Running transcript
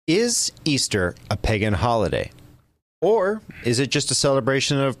Is Easter a pagan holiday? Or is it just a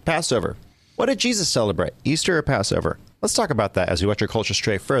celebration of Passover? What did Jesus celebrate, Easter or Passover? Let's talk about that as we watch our culture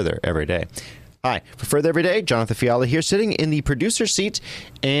stray further every day. Hi, for Further Every Day, Jonathan Fiala here, sitting in the producer seat,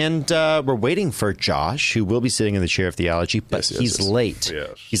 and we're waiting for Josh, who will be sitting in the chair of theology, but he's late.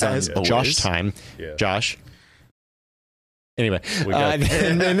 Yes. He's on Josh time. Yes. Josh. Anyway,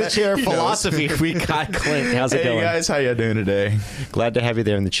 in the chair of philosophy, we got Clint. How's it going? Hey guys, how you doing today? Glad to have you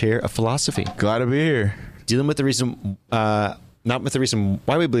there in the chair of philosophy. Glad to be here. Dealing with the reason, not with the reason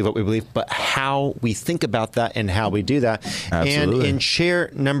why we believe what we believe, but how we think about that and how we do that. Absolutely. And in chair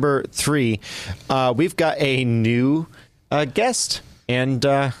number 3, we've got a new guest, and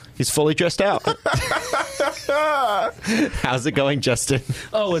he's fully dressed out. How's it going, Justin?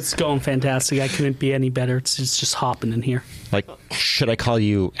 Oh, it's going fantastic. I couldn't be any better. It's just hopping in here. Like, should I call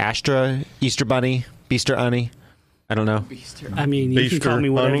you Astra, Easter Bunny, Beaster Honey? I don't know. I mean, you can Beaster call me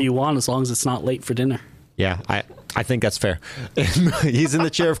whatever Honey. you want as long as it's not late for dinner. Yeah, I think that's fair. He's in the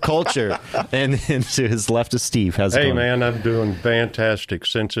chair of culture, and to his left is Steve. How's it Hey, going? man, I'm doing fantastic.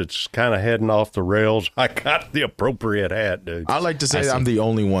 Since it's kind of heading off the rails, I got the appropriate hat, dude. I like to say I'm the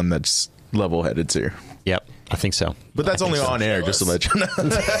only one that's level-headed here. Yep, I think so. But that's only on air, just to let you know.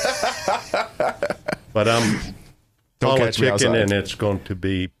 But I'm Don't catch me politicking, outside. and it's going to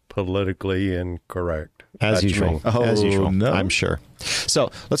be politically incorrect. As That's usual. me. As usual, no. I'm sure.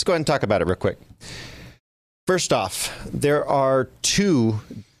 So let's go ahead and talk about it real quick. First off, there are 2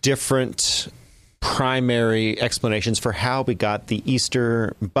 different primary explanations for how we got the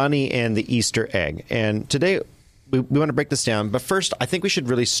Easter bunny and the Easter egg. And today we want to break this down. But first, I think we should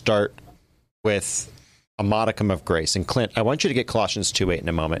really start with a modicum of grace. And Clint, I want you to get Colossians 2:8 in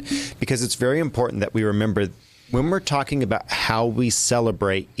a moment, because it's very important that we remember when we're talking about how we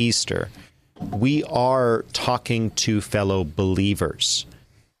celebrate Easter, we are talking to fellow believers.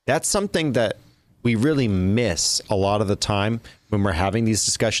 That's something that we really miss a lot of the time when we're having these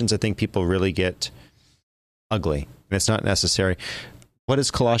discussions. I think people really get ugly, and it's not necessary. What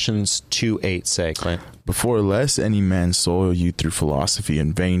does Colossians 2:8 say, Clint? Before lest any man soil you through philosophy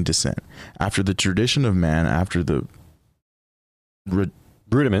and vain descent, after the tradition of man, after the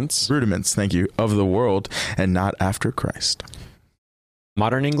Rudiments. rudiments, thank you, of the world, and not after Christ.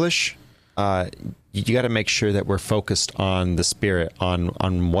 Modern English, you got to make sure that we're focused on the Spirit,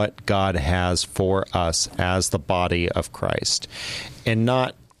 on what God has for us as the body of Christ, and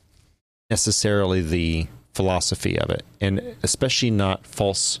not necessarily the philosophy of it, and especially not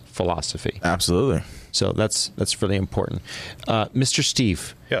false philosophy. Absolutely. So that's really important. Mr.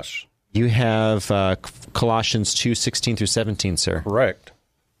 Steve, Yes, you have Colossians 2:16 through 17, sir. correct.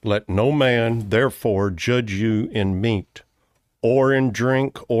 Let no man, therefore, judge you in meat, or in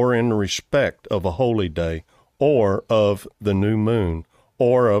drink, or in respect of a holy day, or of the new moon,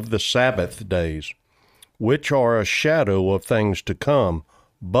 or of the Sabbath days, which are a shadow of things to come,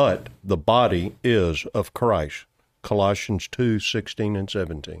 but the body is of Christ. Colossians 2:16 and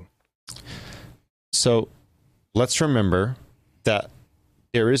 17. So let's remember that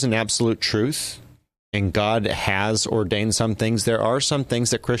there is an absolute truth, and God has ordained some things. There are some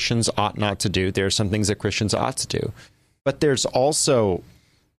things that Christians ought not to do. There are some things that Christians ought to do. But there's also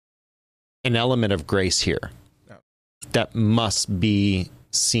an element of grace here that must be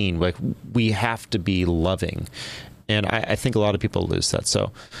seen. Like, we have to be loving. And I think a lot of people lose that.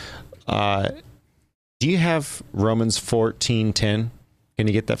 So do you have Romans 14:10? Can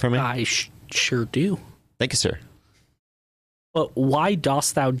you get that for me? I sure do. Thank you, sir. But why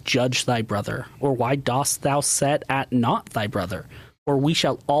dost thou judge thy brother? Or why dost thou set at naught thy brother? For we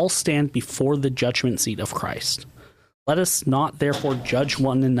shall all stand before the judgment seat of Christ. Let us not therefore judge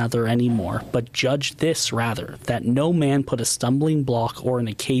one another any more, but judge this rather, that no man put a stumbling block or an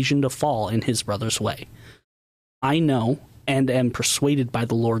occasion to fall in his brother's way. I know, and am persuaded by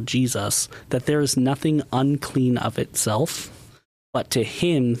the Lord Jesus, that there is nothing unclean of itself, but to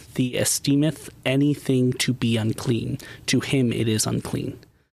him the esteemeth anything to be unclean, to him it is unclean.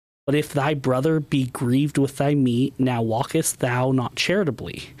 But if thy brother be grieved with thy meat, now walkest thou not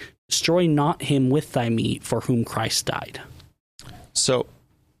charitably. Destroy not him with thy meat, for whom Christ died. So,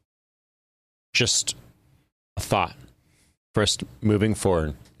 just a thought first moving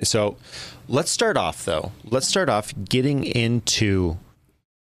forward. So, let's start off, though. Let's start off getting into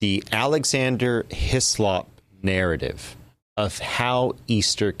the Alexander Hislop narrative of how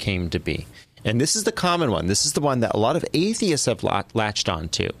Easter came to be. And this is the common one. This is the one that a lot of atheists have latched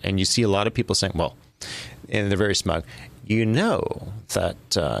onto. And you see a lot of people saying, well, and they're very smug, you know that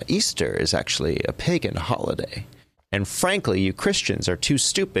Easter is actually a pagan holiday. And frankly, you Christians are too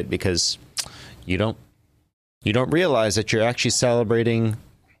stupid because you don't realize that you're actually celebrating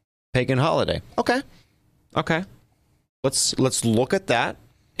pagan holiday. Okay. Let's look at that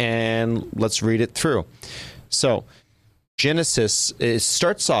and let's read it through. So Genesis, it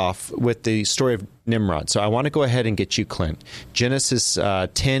starts off with the story of Nimrod. So I want to go ahead and get you, Clint. Genesis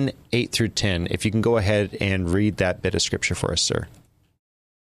 10, 8 through 10. If you can go ahead and read that bit of scripture for us, sir.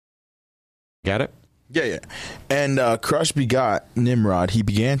 Got it? Yeah. And Cush begot Nimrod. He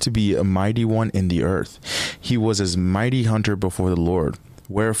began to be a mighty one in the earth. He was as mighty hunter before the Lord.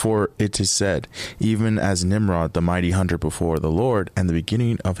 Wherefore it is said, even as Nimrod, the mighty hunter before the Lord, and the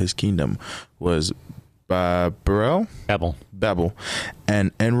beginning of his kingdom was Babel,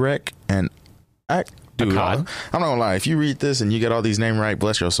 and Erech, and Accad. I'm not gonna lie. If you read this and you get all these names right,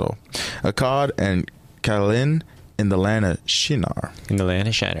 bless your soul. Accad and Calneh in the land of Shinar.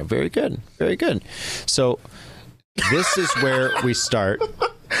 Very good. So this is where we start.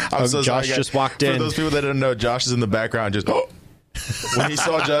 Josh just walked in. For those people that don't know, Josh is in the background just when he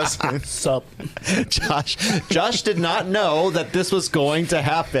saw Justin. Sup? Josh did not know that this was going to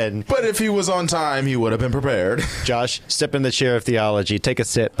happen. But if he was on time, he would have been prepared. Josh, step in the chair of theology. Take a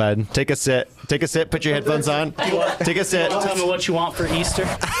sit, bud. Take a sit. Put your headphones on. Take a sit. Tell me what you want for Easter.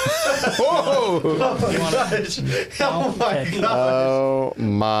 Whoa! Oh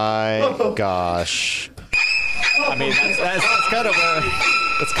my gosh. I mean, that's kind of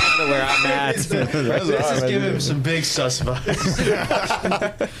where I'm at. Let's just give him some big sus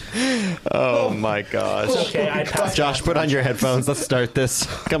vibes. Oh my gosh. Okay, I passed. Josh, put on your headphones. Let's start this.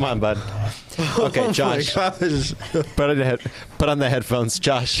 Come on, bud. Okay, Josh. Put on the headphones,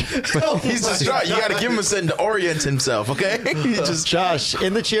 Josh. He's distraught. You got to give him a second to orient himself, okay? Josh,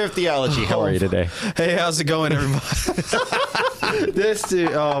 in the chair of theology, how are you today? Hey, how's it going, everybody? This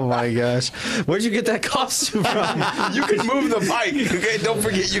dude, oh my gosh. Where'd you get that costume from? You can move the mic, okay? Don't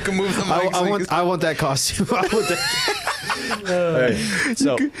forget you can move the mic. I want that costume. I want that.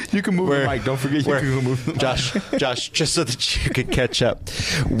 So you can move the mic. Don't forget you can move the mic. Josh, just so that you can catch up.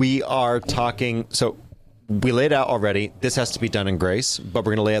 We are talking, so we laid out already, this has to be done in grace, but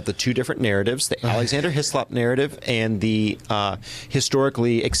we're going to lay out the two different narratives, the Alexander Hislop narrative and the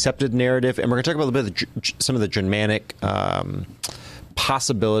historically accepted narrative. And we're going to talk about a little bit of some of the Germanic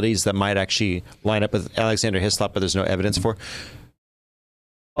possibilities that might actually line up with Alexander Hislop, but there's no evidence for.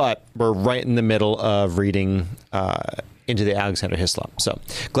 But we're right in the middle of reading into the Alexander Hislop. So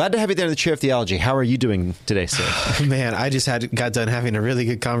glad to have you there in the chair of theology. How are you doing today, sir? Man, I just got done having a really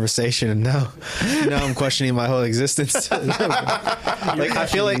good conversation, and now I'm questioning my whole existence. I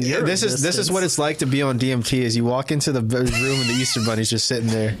feel like this is what it's like to be on DMT. Is you walk into the room and the Easter Bunny's just sitting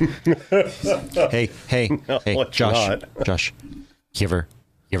there. Hey, Josh, you ever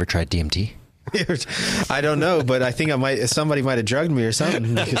tried DMT? I don't know, but I think somebody might have drugged me or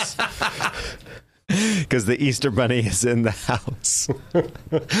something. Because the Easter Bunny is in the house.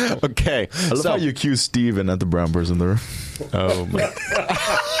 Okay. I love how you accuse Steven at the brown person there. Oh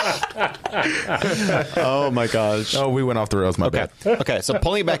my gosh. Oh, we went off the rails. My bad. Okay, so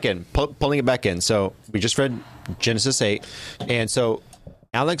pulling it back in. So we just read Genesis 8. And so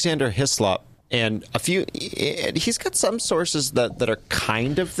Alexander Hislop and he's got some sources that are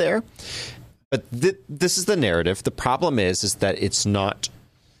kind of there. But this is the narrative. The problem is that it's not.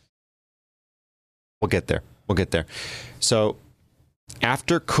 We'll get there. So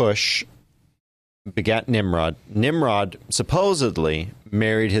after Cush begat Nimrod, Nimrod supposedly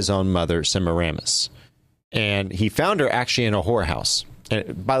married his own mother, Semiramis. And he found her actually in a whorehouse.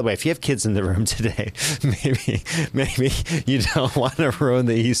 And by the way, if you have kids in the room today, maybe you don't want to ruin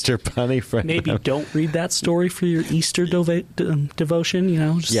the Easter Bunny for them. Maybe don't read that story for your Easter devotion,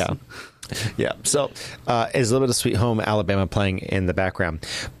 Yeah. So there's a little bit of Sweet Home Alabama playing in the background.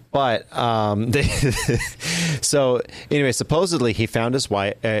 But so anyway, supposedly he found his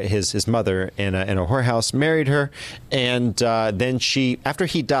wife, his mother in a whorehouse, married her, and then after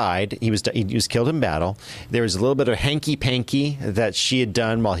he died, he was killed in battle. There was a little bit of hanky panky that she had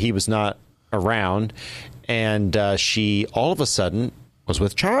done while he was not around, and she all of a sudden was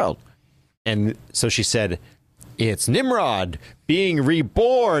with child, and so she said, "It's Nimrod being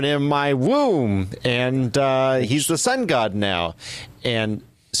reborn in my womb, and he's the sun god now," and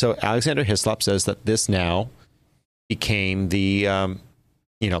so Alexander Hislop says that this now became the,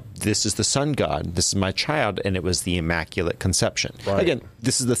 this is the sun god. This is my child, and it was the Immaculate Conception. Right. Again,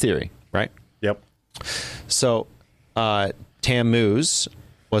 this is the theory, right? Yep. So Tammuz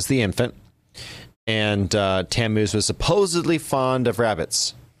was the infant, and Tammuz was supposedly fond of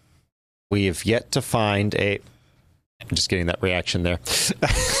rabbits. We have yet to find I'm just getting that reaction there.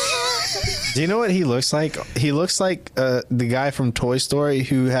 Do you know what he looks like? He looks like the guy from Toy Story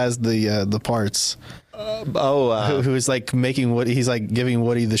who has the parts. who is like making Woody? He's like giving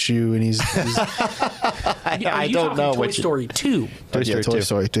Woody the shoe, and he's I don't know Toy Story 2. Toy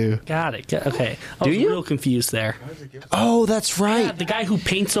Story 2. Got it. Okay. I was real confused there. Oh, that's right. Yeah, the guy who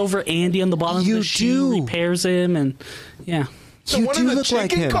paints over Andy on the bottom of You the shoe, do. repairs him, and yeah. You one do in the look like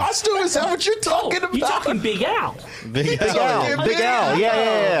chicken him. costume? Is that what you're talking about? You're talking Big Al. Big Al.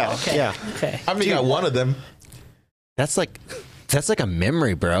 Yeah. Okay. Yeah. Okay. I mean, you got one of them. That's like a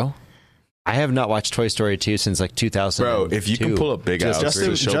memory, bro. I have not watched Toy Story 2 since like 2000. Bro, if you can pull up Big Al,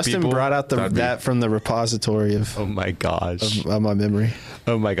 Justin brought out that from the repository of oh my gosh, of my memory.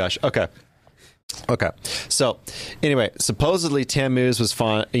 Oh my gosh. Okay. So, anyway, supposedly Tammuz was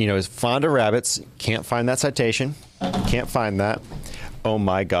fond of rabbits. Can't find that citation. Can't find that. Oh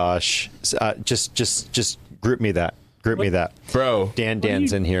my gosh. Just group me that. Bro.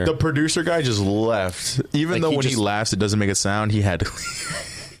 Dan's in here. The producer guy just left. Even though when he laughs, it doesn't make a sound. He had to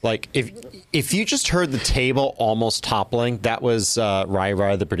leave. Like if you just heard the table almost toppling, that was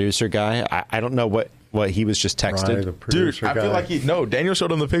Rai, the producer guy. I don't know what he was just texted. the Dude, I feel like Daniel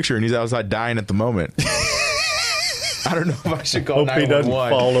showed him the picture and he's outside dying at the moment. I don't know if I should call Hope he doesn't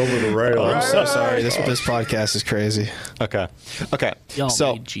 911. fall over the rail. I'm so sorry. This podcast is crazy. Okay.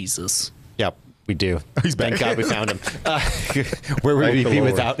 Y'all need Jesus. Yeah, we do. He's back. Thank God we found him. Where would we the be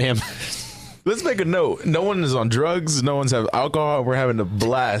Lord. without him? Let's make a note. No one is on drugs. No one's have alcohol. We're having a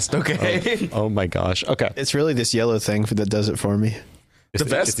blast, okay? Oh my gosh. Okay. It's really this yellow thing that does it for me. It's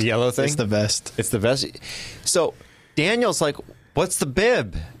vest? It's the yellow thing? It's the vest. It's the vest. So Daniel's like, what's the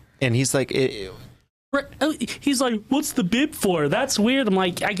bib? And he's like, He's like, what's the bib for? That's weird. I'm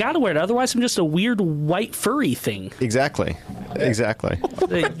like, I gotta wear it. Otherwise, I'm just a weird white furry thing. exactly. This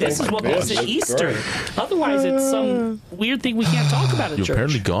is what makes it Easter. Otherwise, it's some weird thing we can't talk about at You've church.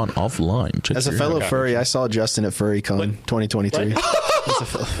 apparently gone offline. Check As a your- fellow furry, I saw Justin at FurryCon 2023.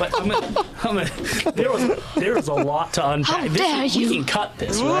 But there was a lot to unpack. How dare you. We can cut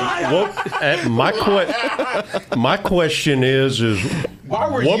this, right? My question is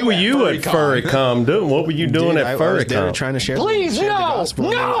what were you at FurryCon doing? What were you doing Dude, at I was there FurryCon? trying to share no, the gospel.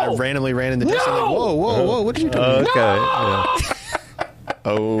 And then I randomly ran into Justin. Like, whoa! What are you doing? Okay. Yeah.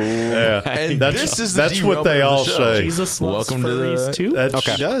 oh, Yeah. And That's this is the that's deep what open they of the all show. say. Jesus loves Welcome to furries the- too. That's,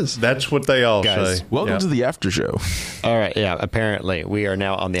 Okay. He does. That's what they all Guys, say. Welcome Yeah. to the after show. all right. Yeah. Apparently, we are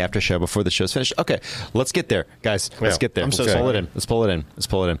now on the after show before the show's finished. Okay, let's get there, guys. Let's Yeah. get there. I'm so Let's pull sorry. it in. Let's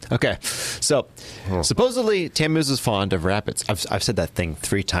pull it in. Okay. So, supposedly Tammuz is fond of rabbits. I've said that thing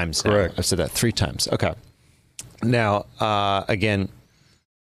 3 times now. Correct. I've said that 3 times. Okay. Now, again,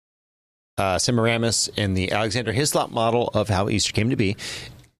 Semiramis in the Alexander Hislop model of how Easter came to be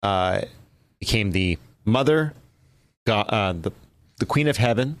became the mother, the queen of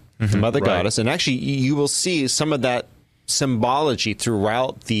heaven, the mother right. goddess. And actually, you will see some of that symbology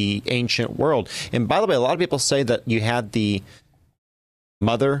throughout the ancient world. And by the way, a lot of people say that you had the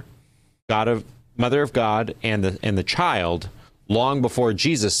mother of God and the child long before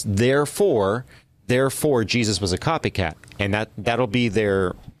Jesus. Therefore, Jesus was a copycat, and that'll be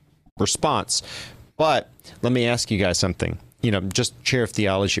their response. But let me ask you guys something. Just share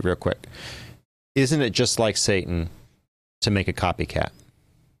theology real quick. Isn't it just like Satan to make a copycat?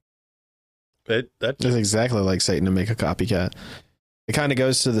 It's exactly like Satan to make a copycat. It kind of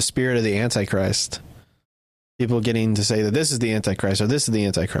goes to the spirit of the Antichrist. People getting to say that this is the Antichrist or this is the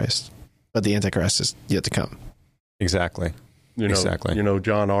Antichrist, but the Antichrist is yet to come. Exactly. Exactly.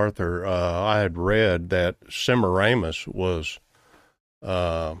 John Arthur, I had read that Semiramis was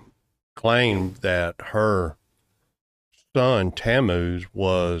claimed that her son Tammuz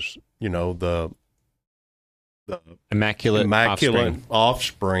was, the Immaculate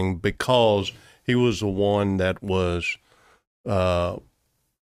offspring because he was the one that was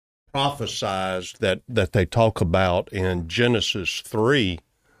prophesized that they talk about in Genesis 3.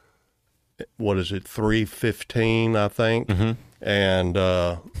 What is it, 3:15, I think? Mm-hmm. And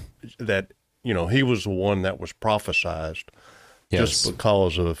that, he was the one that was prophesized just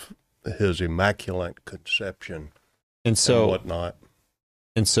because of his immaculate conception and whatnot.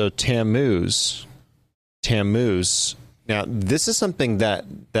 And so Tammuz. Now, this is something that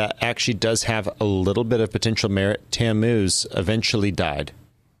actually does have a little bit of potential merit. Tammuz eventually died.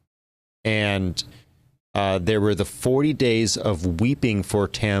 And there were the 40 days of weeping for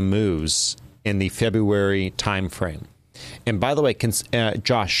Tammuz in the February time frame. And by the way,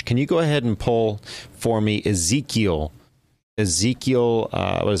 Josh, can you go ahead and pull for me Ezekiel,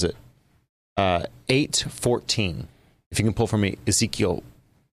 what is it? 8:14. If you can pull for me Ezekiel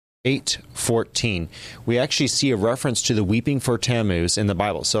 8:14, we actually see a reference to the weeping for Tammuz in the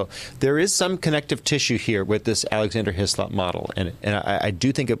Bible. So there is some connective tissue here with this Alexander Hislop model. And I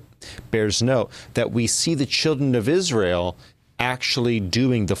do think it bears note that we see the children of Israel actually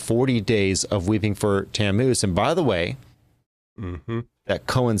doing the 40 days of weeping for Tammuz. And by the way, that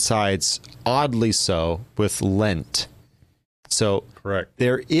coincides oddly so with Lent. So correct.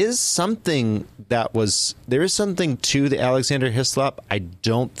 There is something to the Alexander Hislop. I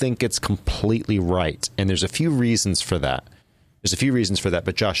don't think it's completely right. And there's a few reasons for that.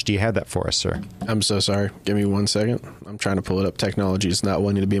 But Josh, do you have that for us, sir? I'm so sorry. Give me 1 second. I'm trying to pull it up. Technology is not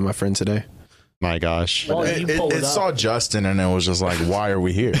wanting to be my friend today. My gosh. While It saw Justin and it was just like, why are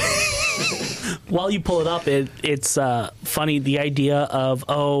we here? While you pull it up, it's funny, the idea of,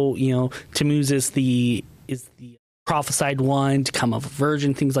 Tammuz is the prophesied one to come of a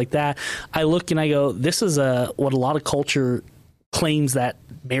virgin, things like that. I look and I go, this is what a lot of culture claims that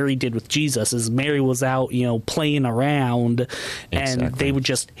Mary did with Jesus, is Mary was out, playing around, and they would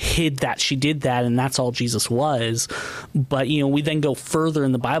just hid that she did that, and that's all Jesus was. But, we then go further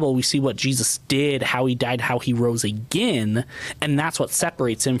in the Bible, we see what Jesus did, how he died, how he rose again, and that's what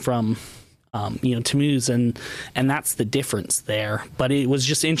separates him from Tammuz, and that's the difference there. But it was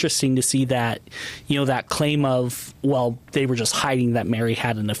just interesting to see that, that claim of, well, they were just hiding that Mary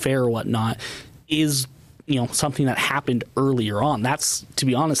had an affair or whatnot, is something that happened earlier on. That's, to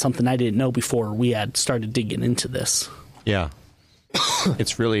be honest, something I didn't know before we had started digging into this. Yeah.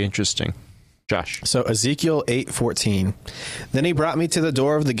 It's really interesting. Josh. So Ezekiel 8:14. Then he brought me to the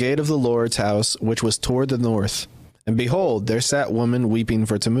door of the gate of the Lord's house, which was toward the north. And behold, there sat woman weeping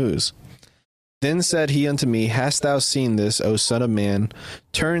for Tammuz. Then said he unto me, Hast thou seen this, O son of man?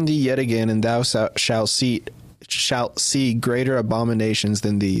 Turn thee yet again, and thou shalt see greater abominations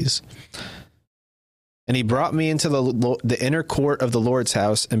than these. And he brought me into the inner court of the Lord's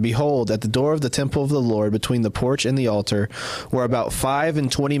house, and behold, at the door of the temple of the Lord, between the porch and the altar, were about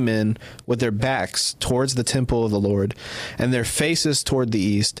 25 men with their backs towards the temple of the Lord, and their faces toward the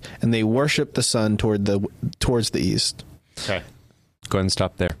east, and they worshipped the sun towards the east. Okay, go ahead and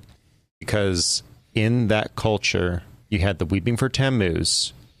stop there, because in that culture, you had the weeping for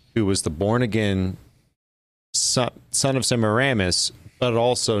Tammuz, who was the born again son of Semiramis, but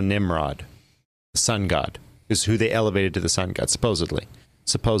also Nimrod. The sun god is who they elevated to the sun god, supposedly.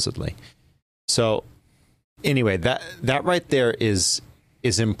 So anyway, that right there is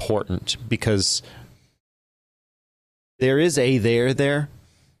important, because there is a there,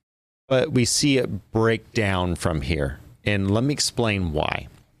 but we see it break down from here. And let me explain why.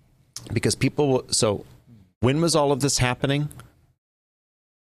 Because so when was all of this happening?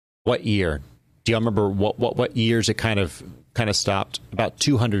 What year? Do you remember what years it kind of stopped? About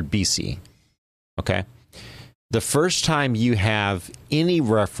 200 BC. Okay. The first time you have any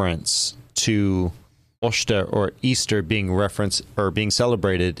reference to Ishtar or Easter being referenced or being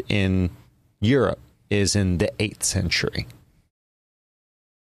celebrated in Europe is in the 8th century.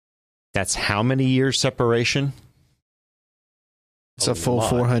 That's how many years separation? It's a full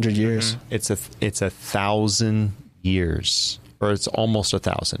 400 years. It's 1,000 years, or it's almost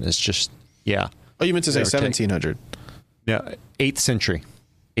 1,000. It's just, yeah. Oh, you meant to say 1700? Yeah, 8th century.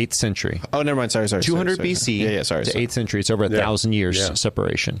 8th century. Oh, never mind. Sorry. 200 BC. Yeah, sorry. To 8th century. It's over 1,000 years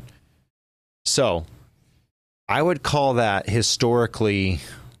separation. So, I would call that historically,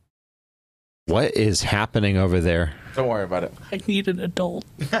 what is happening over there? Don't worry about it. I need an adult.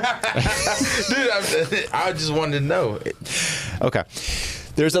 Dude, I just wanted to know. Okay.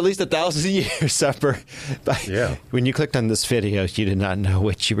 There's at least 1,000 years separate. Yeah. When you clicked on this video, you did not know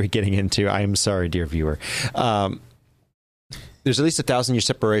what you were getting into. I am sorry, dear viewer. There's at least 1,000 year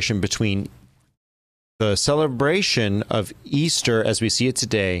separation between the celebration of Easter as we see it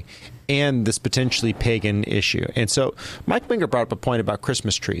today and this potentially pagan issue. And so Mike Winger brought up a point about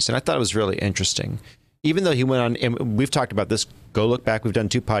Christmas trees, and I thought it was really interesting. Even though he went on, and we've talked about this, go look back, we've done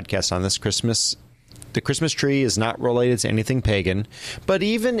 2 podcasts on this. The Christmas tree is not related to anything pagan, but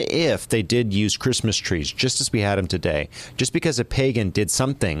even if they did use Christmas trees, just as we had them today, just because a pagan did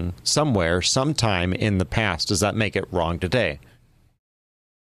something somewhere, sometime in the past, does that make it wrong today?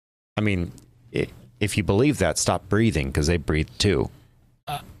 I mean, if you believe that, stop breathing, because they breathe too.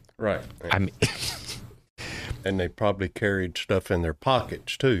 Right. I mean, and they probably carried stuff in their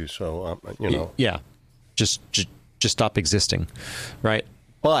pockets too. So yeah, just stop existing, right?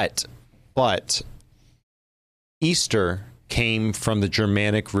 But Easter came from the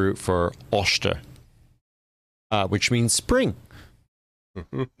Germanic root for Oster, which means spring.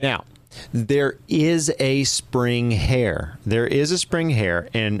 Mm-hmm. Now, there is a spring hare.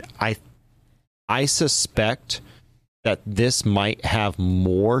 And I suspect that this might have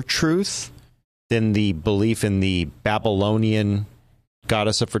more truth than the belief in the Babylonian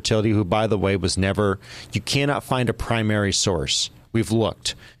goddess of fertility, who, by the way, was never... You cannot find a primary source. We've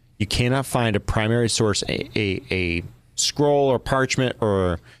looked. You cannot find a primary source, a scroll or parchment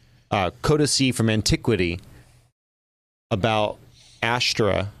or codice from antiquity about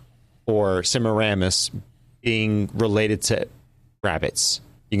Ashtoreth or Semiramis being related to rabbits.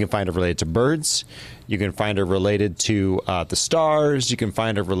 You can find it related to birds. You can find it related to the stars. You can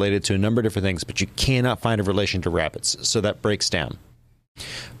find it related to a number of different things, but you cannot find a relation to rabbits. So that breaks down.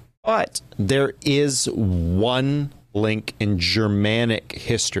 But there is one link in Germanic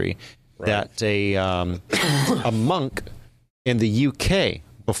history that a monk in the UK,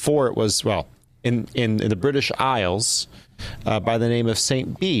 before it was, well, in the British Isles, by the name of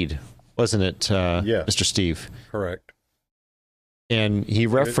Saint Bede, wasn't it, yes. Mr. Steve? Correct. And he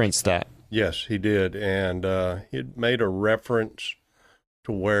referenced that. Yes, he did. And he made a reference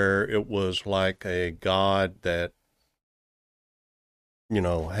to where it was like a god that,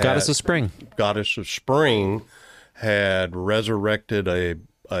 Goddess of Spring. Goddess of Spring had resurrected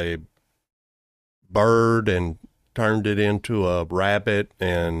a bird and turned it into a rabbit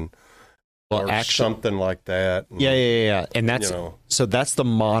or something like that. And, yeah. And that's so that's the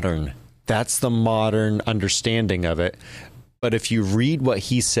modern understanding of it. But if you read what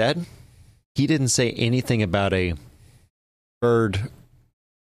he said, he didn't say anything about a bird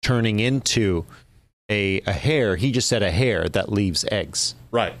turning into a hare. He just said a hare that leaves eggs.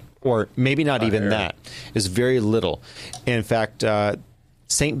 Right. Or maybe not even hare. that. Is very little. In fact,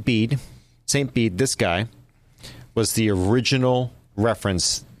 Saint Bede, this guy, was the original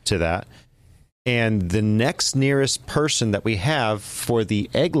reference to that. And the next nearest person that we have for the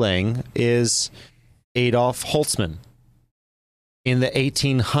egg laying is Adolf Holtzmann in the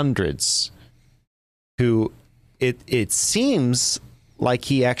 1800s, who it seems like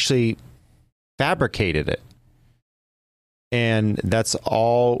he actually fabricated it. And that's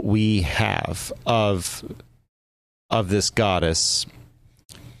all we have of this goddess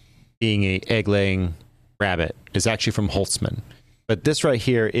being a egg-laying rabbit is actually from Holtzmann. But this right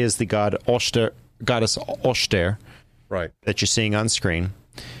here is the goddess Oster, right, that you're seeing on screen.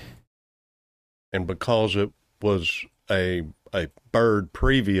 And because it was a bird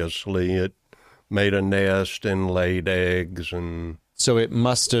previously, it made a nest and laid eggs, and so it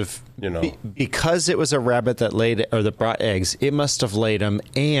must have, because it was a rabbit that laid or that brought eggs, it must have laid them,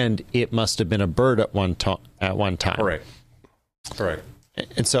 and it must have been a bird at one time. Correct.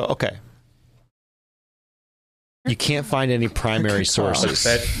 And so, okay, you can't find any primary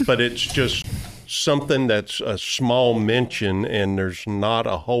sources, but it's just something that's a small mention, and there's not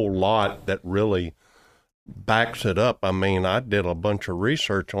a whole lot that really backs it up. I mean, I did a bunch of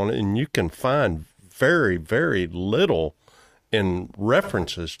research on it, and you can find very, very little in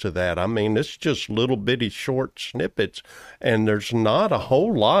references to that. I mean, it's just little bitty short snippets, and there's not a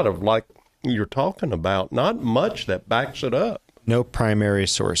whole lot of, like you're talking about, not much that backs it up. No primary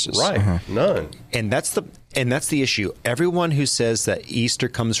sources. Right. None. And that's the issue. Everyone who says that Easter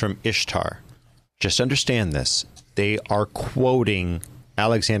comes from Ishtar, just understand this. They are quoting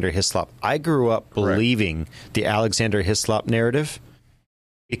Alexander Hislop. I grew up believing the Alexander Hislop narrative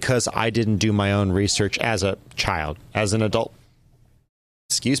because I didn't do my own research as a child. As an adult,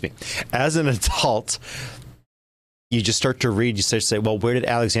 as an adult, you just start to read, you start to say, well, where did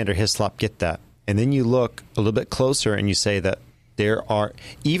Alexander Hislop get that? And then you look a little bit closer and you say that there are,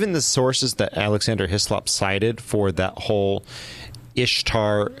 even the sources that Alexander Hislop cited for that whole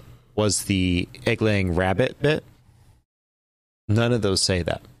Ishtar was the egg-laying rabbit bit, none of those say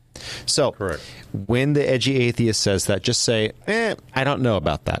that. So when the edgy atheist says that, just say, I don't know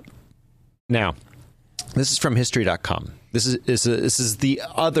about that. Now, this is from history.com. This is the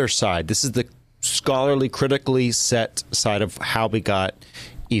other side. This is the scholarly, critically set side of how we got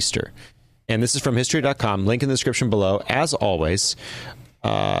Easter. And this is from history.com. Link in the description below. As always,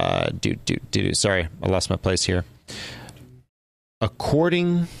 sorry, I lost my place here.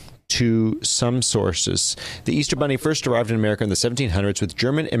 According to some sources, the Easter Bunny first arrived in America in the 1700s with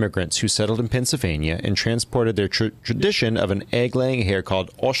German immigrants who settled in Pennsylvania and transported their tradition of an egg-laying hare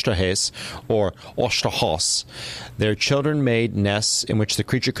called Osterhase or Osterhas. Their children made nests in which the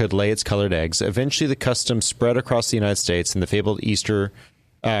creature could lay its colored eggs. Eventually, the custom spread across the United States, and the fabled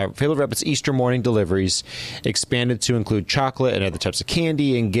rabbit's Easter morning deliveries expanded to include chocolate and other types of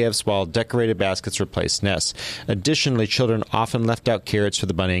candy and gifts, while decorated baskets replaced nests. Additionally, children often left out carrots for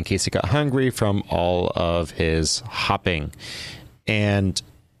the bunny in case he got hungry from all of his hopping. And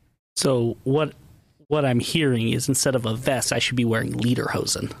so what I'm hearing is, instead of a vest, I should be wearing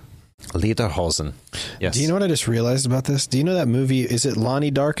lederhosen. Lederhosen. Yes. Do you know what I just realized about this? Do you know that movie? Is it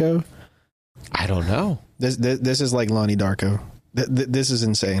Lonnie Darko? I don't know. This is like Lonnie Darko. This is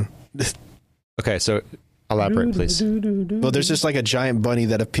insane. Okay, so elaborate, please. Well, there's just like a giant bunny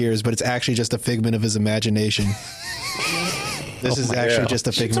that appears, but it's actually just a figment of his imagination. This is actually just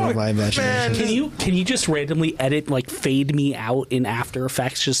a figment of my imagination. Can you just randomly edit, like, fade me out in After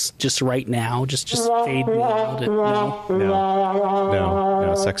Effects just right now? Just fade me out.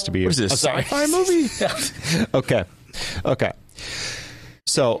 No. Sucks to be you. What is this, sci-fi movie? Okay.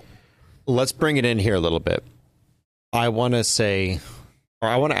 So let's bring it in here a little bit. I want to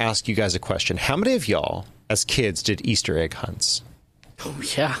ask you guys a question. How many of y'all, as kids, did Easter egg hunts? Oh,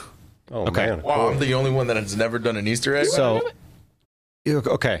 yeah. Oh, Okay. man. Wow, I'm the only one that has never done an Easter egg. So,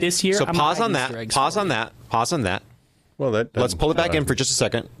 okay. This year, so I'm pause gonna on hide that. Easter eggs Pause for on you. that. Pause on that. Well, Let's pull it back in for just a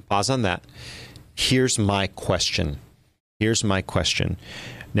second. Pause on that. Here's my question.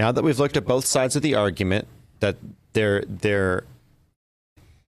 Now that we've looked at both sides of the argument, that they're the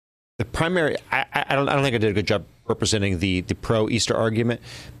primary. I don't think I did a good job representing the pro Easter argument.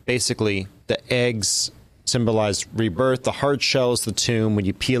 Basically, the eggs symbolize rebirth. The hard shell is the tomb. When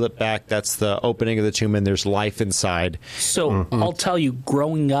you peel it back, that's the opening of the tomb, and there's life inside. So I'll tell you,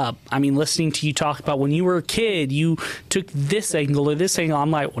 growing up, I mean, listening to you talk about when you were a kid, you took this angle or this angle.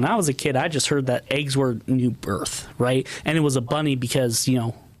 I'm like, when I was a kid, I just heard that eggs were new birth, right? And it was a bunny because,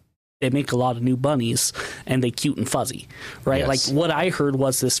 they make a lot of new bunnies and they cute and fuzzy, right? Yes. Like what I heard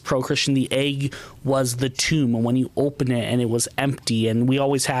was this pro-Christian, the egg was the tomb, and when you open it and it was empty, and we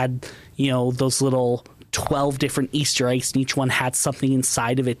always had, those little 12 different Easter eggs, and each one had something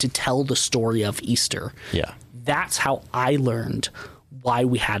inside of it to tell the story of Easter. Yeah. That's how I learned why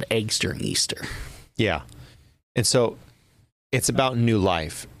we had eggs during Easter. Yeah. And so it's about new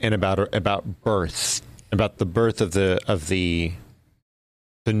life and about birth, about the birth of the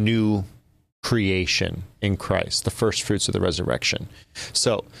new creation in Christ, the first fruits of the resurrection.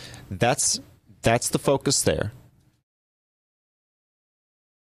 So that's the focus there.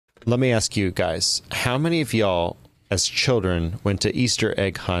 Let me ask you guys, how many of y'all as children went to Easter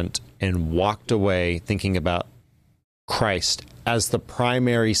egg hunt and walked away thinking about Christ as the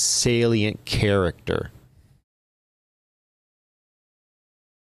primary salient character?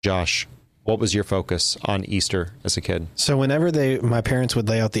 Josh, what was your focus on Easter as a kid? So whenever my parents would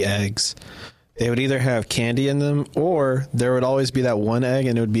lay out the eggs, they would either have candy in them, or there would always be that one egg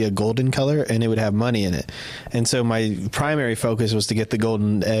and it would be a golden color and it would have money in it. And so my primary focus was to get the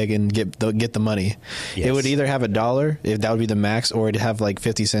golden egg and get the money. Yes. It would either have $1, if that would be the max, or it'd have like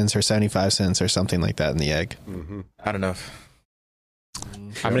 50 cents or 75 cents or something like that in the egg. Not enough.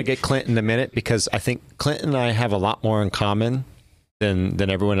 I'm going to get Clint in a minute because I think Clint and I have a lot more in common than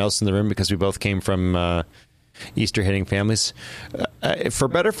everyone else in the room because we both came from Easter hitting families. For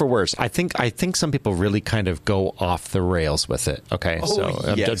better or for worse, I think some people really kind of go off the rails with it. Okay,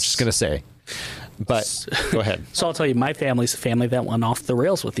 I'm just going to say. But go ahead. So I'll tell you, my family's a family that went off the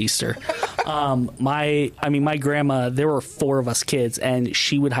rails with Easter. My grandma, there were 4 of us kids, and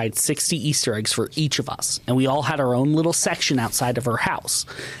she would hide 60 Easter eggs for each of us. And we all had our own little section outside of her house.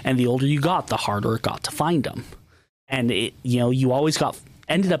 And the older you got, the harder it got to find them. And you always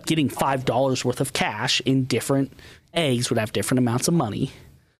ended up getting $5 worth of cash in different eggs, would have different amounts of money.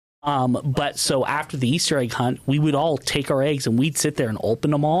 But so after the Easter egg hunt, we would all take our eggs and we'd sit there and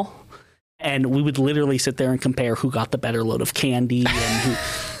open them all. And we would literally sit there and compare who got the better load of candy and who,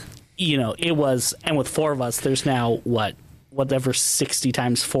 it was, and with 4 of us, there's now whatever 60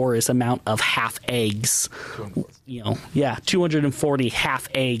 times 4 is amount of half eggs, 240 half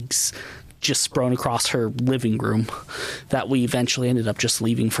eggs just spread across her living room that we eventually ended up just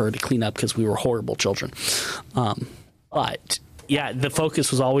leaving for her to clean up because we were horrible children. But yeah, the focus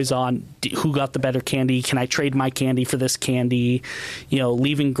was always on who got the better candy. Can I trade my candy for this candy?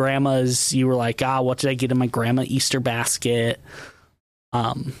 Leaving grandma's, you were like, what did I get in my grandma Easter basket?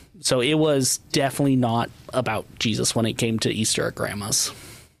 So it was definitely not about Jesus when it came to Easter at grandma's.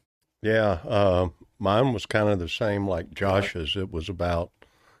 Yeah, mine was kind of the same like Josh's. It was about,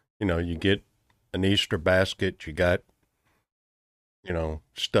 you get an Easter basket, you got,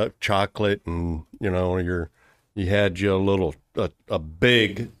 stuffed chocolate, and, you had your a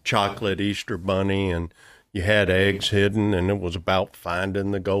big chocolate Easter bunny, and you had eggs hidden, and it was about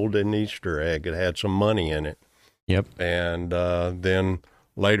finding the golden Easter egg. It had some money in it. Yep. And then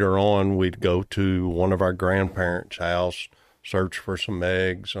later on, we'd go to one of our grandparents' house, search for some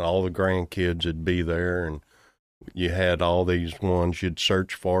eggs, and all the grandkids would be there, and you had all these ones you'd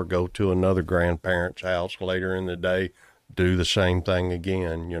search for, go to another grandparent's house later in the day, do the same thing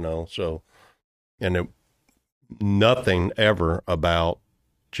again, so, and nothing ever about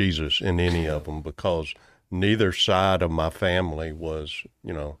Jesus in any of them because neither side of my family was,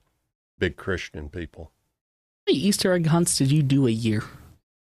 big Christian people. How many Easter egg hunts did you do a year?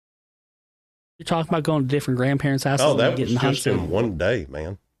 You're talking about going to different grandparents' houses Oh, that and getting was hunts just in one day,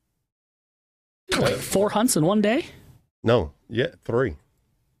 man. 4 hunts in one day? No, 3.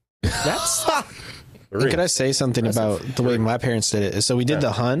 That's 3. Could I say something about the way my parents did it? So we did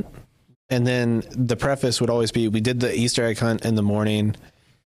the hunt, and then the preface would always be, we did the Easter egg hunt in the morning,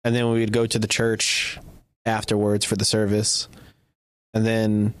 and then we would go to the church afterwards for the service, and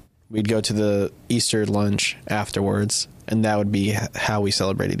then we'd go to the Easter lunch afterwards, and that would be how we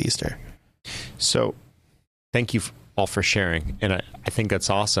celebrated Easter. So thank you all for sharing. And I think that's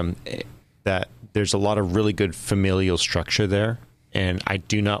awesome that there's a lot of really good familial structure there. And I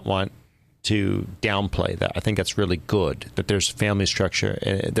do not want to downplay that. I think that's really good that there's family structure.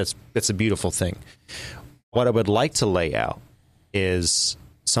 That's a beautiful thing. What I would like to lay out is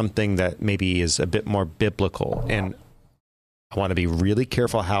something that maybe is a bit more biblical. And I want to be really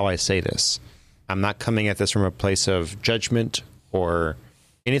careful how I say this. I'm not coming at this from a place of judgment or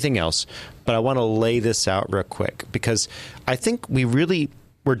anything else, but I want to lay this out real quick because I think we really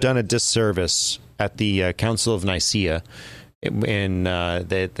were done a disservice at the Council of Nicaea in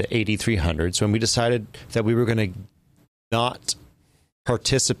the AD 300s when we decided that we were going to not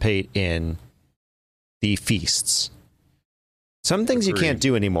participate in the feasts. Some things you can't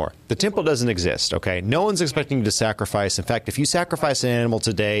do anymore. The temple doesn't exist, okay? No one's expecting you to sacrifice. In fact, if you sacrifice an animal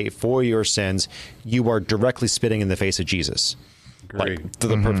today for your sins, you are directly spitting in the face of Jesus. Like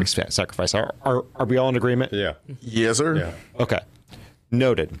the perfect sacrifice. Are we all in agreement? Yeah. Yes, sir. Yeah. Okay.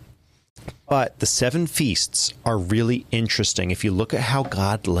 Noted. But the 7 feasts are really interesting if you look at how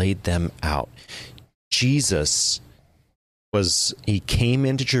God laid them out. Jesus he came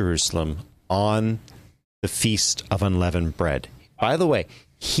into Jerusalem on the Feast of Unleavened Bread. By the way,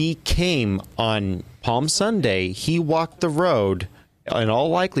 he came on Palm Sunday. He walked the road, in all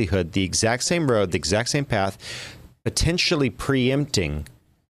likelihood, the exact same road, the exact same path, potentially preempting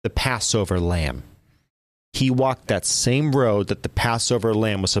the Passover lamb. He walked that same road that the Passover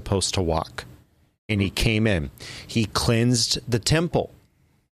lamb was supposed to walk. And he came in. He cleansed the temple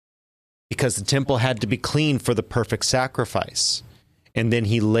because the temple had to be clean for the perfect sacrifice. And then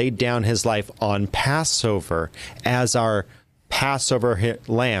he laid down his life on Passover as our Passover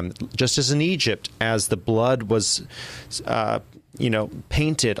lamb, just as in Egypt, as the blood was,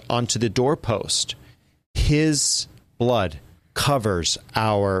 painted onto the doorpost. His blood covers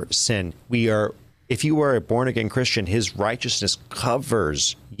our sin. If you are a born-again Christian, his righteousness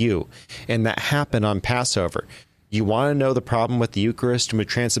covers you. And that happened on Passover. You want to know the problem with the Eucharist and with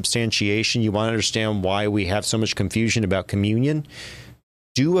transubstantiation? You want to understand why we have so much confusion about communion?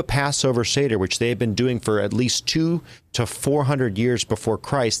 Do a Passover Seder, which they have been doing for at least 200 to 400 years before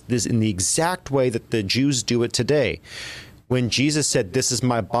Christ, this in the exact way that the Jews do it today. When Jesus said, "This is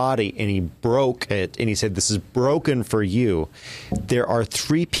my body," and he broke it, and he said, "This is broken for you," there are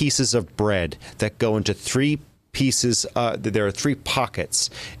 3 pieces of bread that go into 3 pieces. There are 3 pockets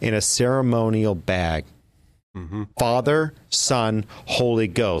in a ceremonial bag. Mm-hmm. Father, Son, Holy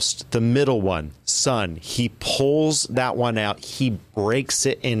Ghost. The middle one, Son. He pulls that one out. He breaks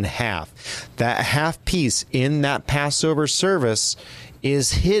it in half. That half piece in that Passover service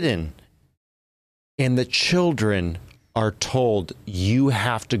is hidden. And the children are told, you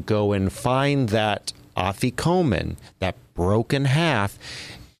have to go and find that afikomen, that broken half,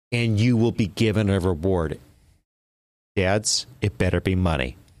 and you will be given a reward. Dads, it better be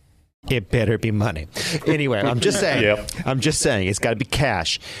money. It better be money. Anyway, I'm just saying. Yep. I'm just saying it's got to be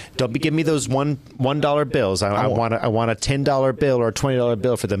cash. Don't be giving me those $1 bills. I want a $10 bill or a $20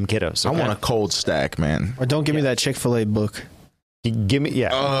 bill for them kiddos. Okay? I want a cold stack, man. Or don't give me that Chick-fil-A book. Give me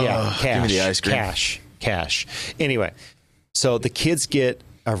cash. Give me the ice cream. Cash. Anyway, so the kids get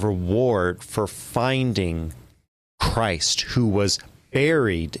a reward for finding Christ, who was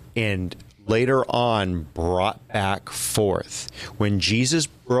buried and later on brought back forth. When Jesus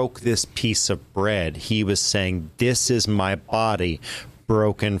broke this piece of bread, he was saying, "This is my body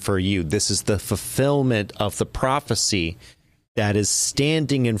broken for you." This is the fulfillment of the prophecy that is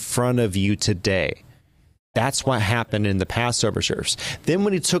standing in front of you today. That's what happened in the Passover service. Then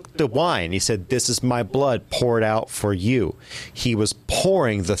when he took the wine, he said, "This is my blood poured out for you." He was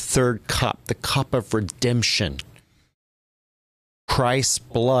pouring the 3rd cup, the cup of redemption. Christ's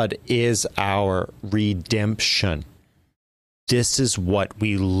blood is our redemption. This is what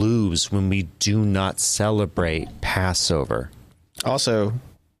we lose when we do not celebrate Passover. Also,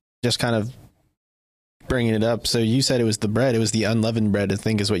 just kind of bringing it up. So you said it was the bread. It was the unleavened bread, I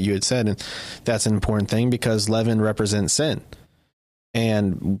think is what you had said. And that's an important thing because leaven represents sin.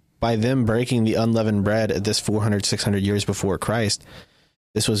 And by them breaking the unleavened bread at this 400, 600 years before Christ,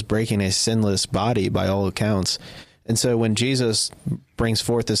 this was breaking a sinless body by all accounts. And so when Jesus brings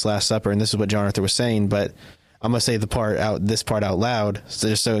forth this Last Supper, and this is what John Arthur was saying, but I'm going to say this part out loud,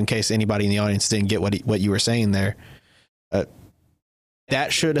 so in case anybody in the audience didn't get what you were saying there,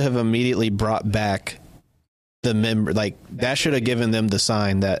 that should have immediately brought back the member, like that should have given them the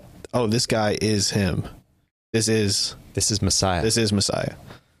sign that, oh, this guy is him. This is Messiah. This is Messiah.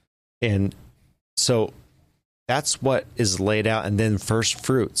 And so that's what is laid out. And then first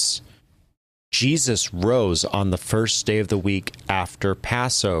fruits. Jesus rose on the first day of the week after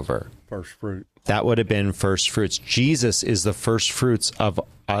Passover. First fruit. That would have been first fruits. Jesus is the first fruits of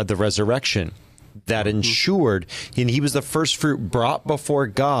the resurrection that ensured, and he was the first fruit brought before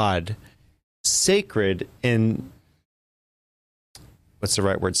God, sacred and, what's the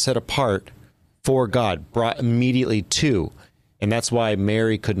right word, set apart for God, brought immediately to. And that's why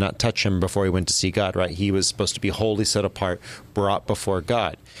Mary could not touch him before he went to see God, right? He was supposed to be wholly set apart, brought before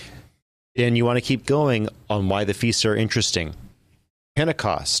God. And you want to keep going on why the feasts are interesting.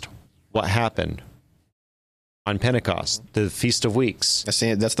 Pentecost. What happened on Pentecost? The Feast of Weeks.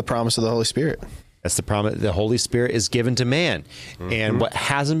 That's the promise of the Holy Spirit. That's the promise. The Holy Spirit is given to man. And what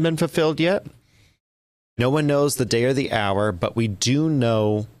hasn't been fulfilled yet? No one knows the day or the hour, but we do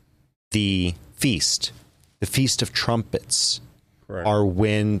know the feast. The Feast of Trumpets. Correct. Are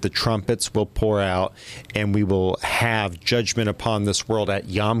when the trumpets will pour out and we will have judgment upon this world at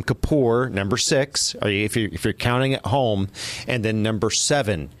Yom Kippur, number 6, if you're counting at home, and then number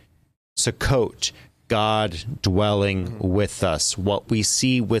 7, Sukkot, God dwelling with us. What we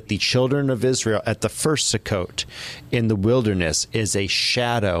see with the children of Israel at the first Sukkot in the wilderness is a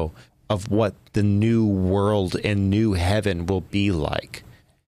shadow of what the new world and new heaven will be like.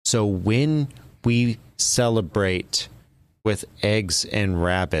 So when we celebrate with eggs and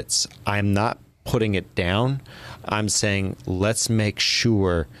rabbits, I'm not putting it down. I'm saying let's make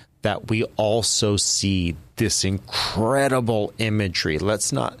sure that we also see this incredible imagery.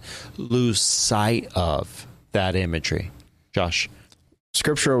 Let's not lose sight of that imagery. Josh.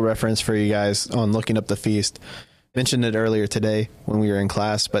 Scriptural reference for you guys on looking up the feast. Mentioned it earlier today when we were in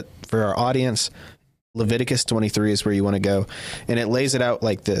class, but for our audience, Leviticus 23 is where you want to go. And it lays it out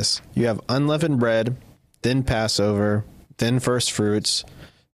like this. You have unleavened bread, then Passover, then first fruits,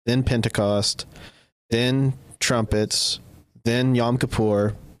 then Pentecost, then trumpets, then Yom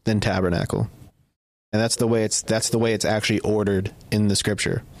Kippur, then tabernacle. And that's the way it's actually ordered in the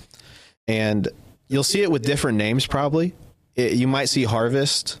scripture. And you'll see it with different names probably. You might see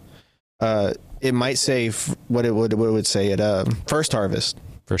harvest. It might say what it would say at first harvest.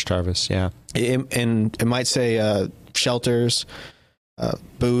 First harvest, yeah. And it might say shelters,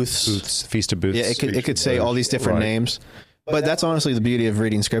 booths. Feast of Booths. Yeah, it could say all these different names. But that's honestly the beauty of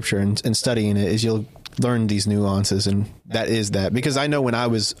reading scripture and studying it, is you'll learn these nuances, and that is that. Because I know when I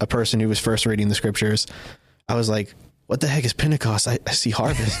was a person who was first reading the scriptures, I was like, what the heck is Pentecost? I see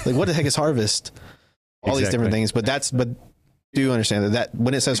harvest. Like, what the heck is harvest? All these different things. But do you understand that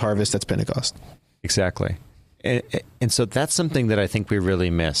when it says harvest, that's Pentecost? Exactly. And so that's something that I think we really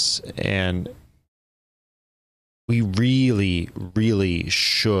miss. And we really, really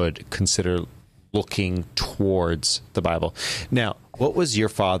should consider looking towards the Bible. Now, what was your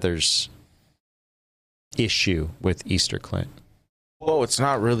father's issue with Easter, Clint? Well, it's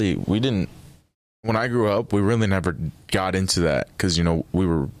not really, when I grew up, we really never got into that because,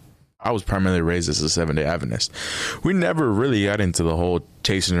 I was primarily raised as a Seventh-day Adventist. We never really got into the whole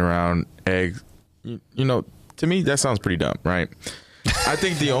chasing around eggs. To me, that sounds pretty dumb, right? I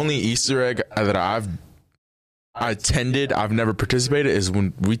think the only Easter egg that I've never participated is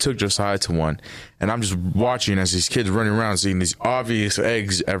when we took Josiah to one, and I'm just watching as these kids running around seeing these obvious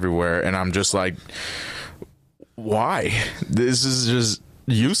eggs everywhere, and I'm just like, why? This is just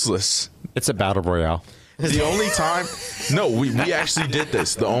useless. It's a battle royale. The only time, no, we actually did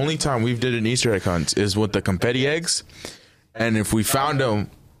this. The only time we've did an Easter egg hunt is with the confetti eggs, and if we found them,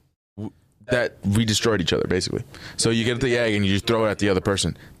 that we destroyed each other, basically. So you get the egg and you just throw it at the other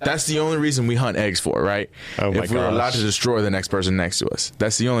person. That's the only reason we hunt eggs for, right? Oh my if we're allowed to destroy the next person next to us.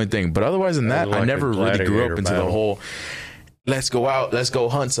 That's the only thing. But otherwise than that, I never really grew up into the whole, let's go out, let's go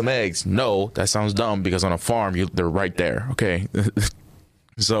hunt some eggs. No, that sounds dumb because on a farm, they're right there, okay?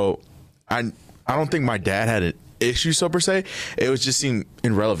 So I don't think my dad had an issue, so per se. It was just seemed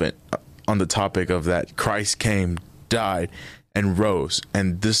irrelevant on the topic of that Christ came, died, and rose.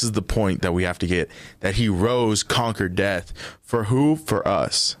 And this is the point that we have to get, that he rose, conquered death. For who? For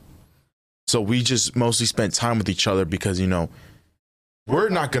us. So we just mostly spent time with each other because, we're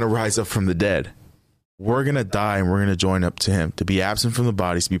not going to rise up from the dead. we're going to die and we're going to join up to him. To be absent from the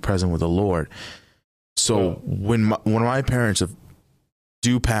bodies, to be present with the Lord. So when my parents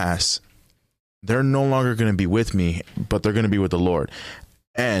do pass, they're no longer going to be with me, but they're going to be with the Lord.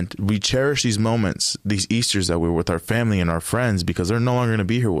 And we cherish these moments, these Easters that we're with our family and our friends, because they're no longer going to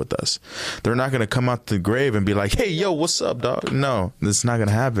be here with us. They're not going to come out the grave and be like, hey, yo, what's up, dog? No, that's not going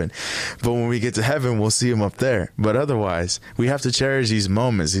to happen. But when we get to heaven, we'll see them up there. But otherwise, we have to cherish these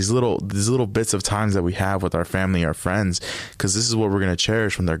moments, these little bits of times that we have with our family, our friends, because this is what we're going to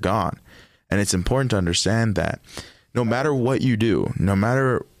cherish when they're gone. And it's important to understand that no matter what you do, no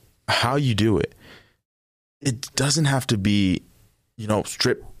matter how you do it, it doesn't have to be,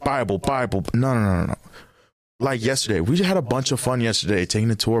 strip Bible. No. Like yesterday, we had a bunch of fun yesterday,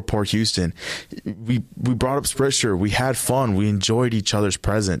 taking a tour of Port Houston. We brought up scripture. We had fun. We enjoyed each other's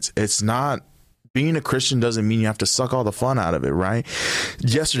presence. It's not, being a Christian doesn't mean you have to suck all the fun out of it, right?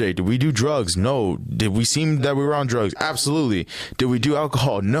 Yesterday, did we do drugs? No. Did we seem that we were on drugs? Absolutely. Did we do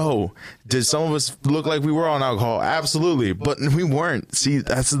alcohol? No. Did some of us look like we were on alcohol? Absolutely. But we weren't. See,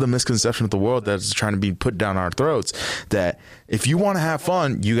 that's the misconception of the world that's trying to be put down our throats, that if you want to have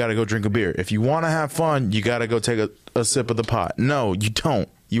fun, you got to go drink a beer. If you want to have fun, you got to go take a sip of the pot. No, you don't.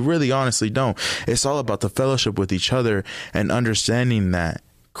 You really honestly don't. It's all about the fellowship with each other and understanding that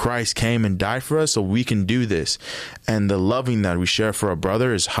Christ came and died for us so we can do this. And the loving that we share for our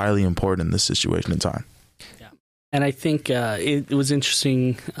brother is highly important in this situation and time. Yeah. And I think it was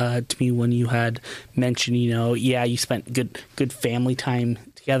interesting to me when you had mentioned, you spent good family time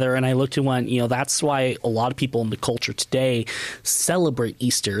together. And I looked and went, that's why a lot of people in the culture today celebrate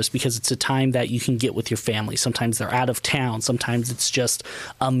Easter, because it's a time that you can get with your family. Sometimes they're out of town. Sometimes it's just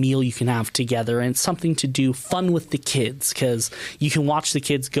a meal you can have together, and it's something to do fun with the kids, because you can watch the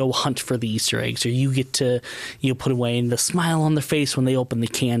kids go hunt for the Easter eggs, or you get to, put away the smile on their face when they open the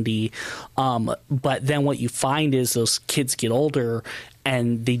candy. But then what you find is those kids get older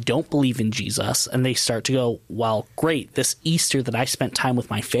and they don't believe in Jesus, and they start to go, well, great, this Easter that I spent time with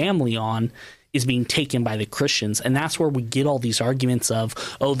my family on is being taken by the Christians. And that's where we get all these arguments of,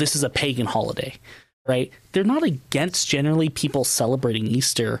 oh, this is a pagan holiday, right? They're not against generally people celebrating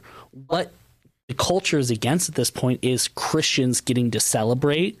Easter. What the culture is against at this point is Christians getting to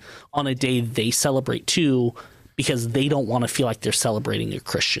celebrate on a day they celebrate too, because they don't want to feel like they're celebrating a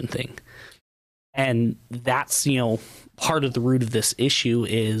Christian thing. And that's, part of the root of this issue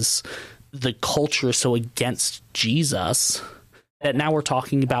is the culture so against Jesus that now we're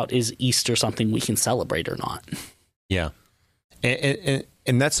talking about, is Easter something we can celebrate or not? Yeah. And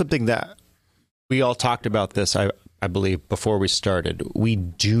that's something that we all talked about this, I believe, before we started. We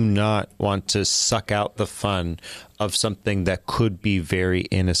do not want to suck out the fun of something that could be very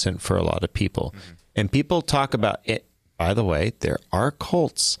innocent for a lot of people. Mm-hmm. And people talk about it. By the way, there are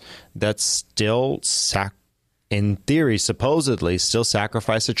cults that still in theory, supposedly, still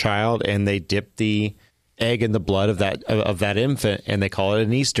sacrifice a child, and they dip the egg in the blood of that infant, and they call it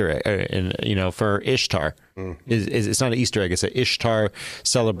an Easter egg, for Ishtar. Mm-hmm. It's not an Easter egg; it's an Ishtar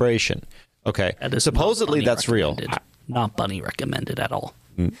celebration. Okay, that supposedly that's real. Not bunny recommended at all.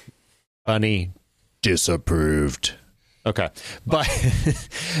 Bunny disapproved. Okay, but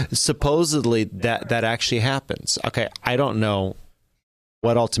supposedly that actually happens. Okay, I don't know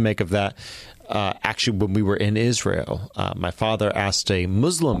what all to make of that. Actually, when we were in Israel, my father asked a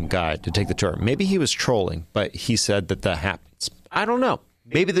Muslim guide to take the tour. Maybe he was trolling, but he said that happens. I don't know.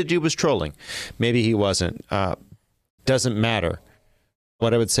 Maybe the dude was trolling. Maybe he wasn't. Doesn't matter.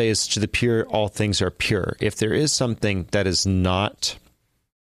 What I would say is, to the pure, all things are pure. If there is something that is not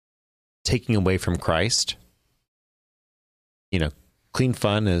taking away from Christ, clean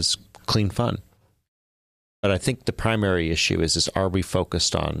fun is clean fun. But I think the primary issue is are we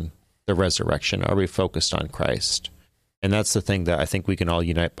focused on the resurrection? Are we focused on Christ? And that's the thing that I think we can all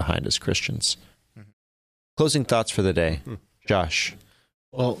unite behind as Christians. Mm-hmm. Closing thoughts for the day. Mm-hmm. Josh.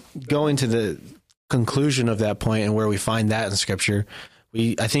 Well, going to the conclusion of that point and where we find that in Scripture,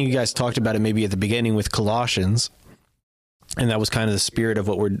 I think you guys talked about it maybe at the beginning with Colossians, and that was kind of the spirit of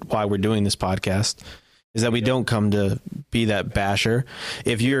why we're doing this podcast, is that we don't come to be that basher.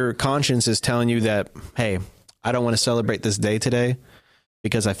 If your conscience is telling you that, hey, I don't want to celebrate this day today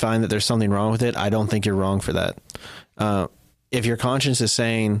because I find that there's something wrong with it, I don't think you're wrong for that. If your conscience is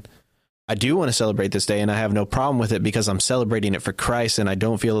saying, I do want to celebrate this day and I have no problem with it because I'm celebrating it for Christ and I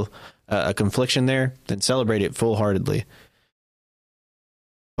don't feel a confliction there, then celebrate it full-heartedly.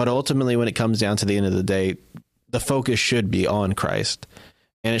 But ultimately, when it comes down to the end of the day, the focus should be on Christ.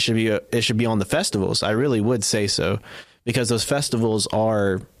 And it should be on the festivals. I really would say so, because those festivals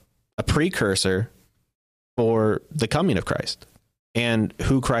are a precursor for the coming of Christ and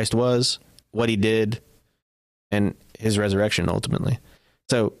who Christ was, what he did, and his resurrection ultimately.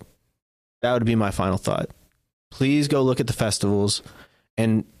 So that would be my final thought. Please go look at the festivals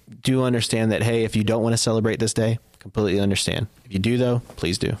and do understand that, hey, if you don't want to celebrate this day, completely understand. If you do, though,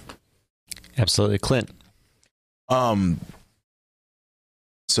 please do. Absolutely. Clint. So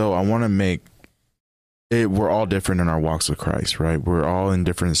I want to make it, we're all different in our walks with Christ, right? We're all in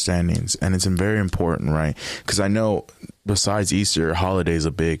different standings, and it's very important, right? Because I know besides Easter, holidays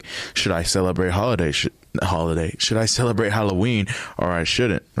are big. Should I celebrate Should I celebrate Halloween, or I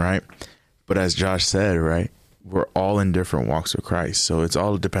shouldn't, right? But as Josh said, right, we're all in different walks with Christ, so it's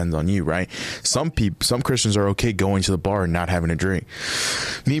all depends on you, right? Some Christians are okay going to the bar and not having a drink.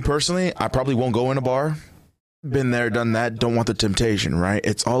 Me personally, I probably won't go in a bar. Been there, done that, don't want the temptation, right?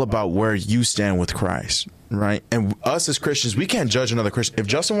 It's all about where you stand with Christ, right? And us as Christians, we can't judge another Christian. If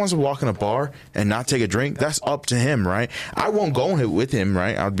Justin wants to walk in a bar and not take a drink, that's up to him, right? I won't go with him,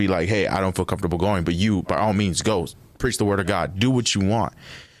 right? I'd be like, hey, I don't feel comfortable going, but you, by all means, go. Preach the word of God. Do what you want.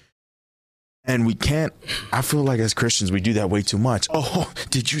 And we can't, I feel like as Christians, we do that way too much. Oh,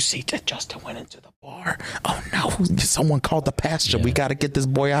 did you see that Justin went into the bar? Oh, no, someone called the pastor. Yeah. We got to get this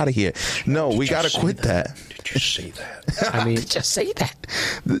boy out of here. No, we got to quit that. Did you see that? I mean, did you say that?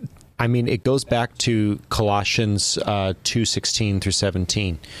 I mean, it goes back to Colossians 2:16 through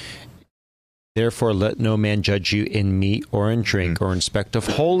 17. Therefore, let no man judge you in meat or in drink or in respect of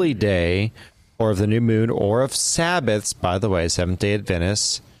holy day or of the new moon or of Sabbaths, by the way, Seventh-day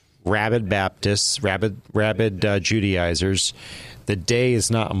Adventists, rabid Baptists, rabid Judaizers. The day is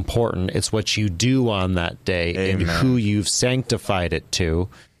not important. It's what you do on that day. Amen. And who you've sanctified it to.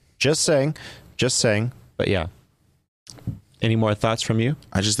 Just saying. But yeah. Any more thoughts from you?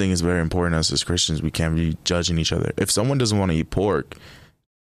 I just think it's very important us as Christians, we can't be judging each other. If someone doesn't want to eat pork,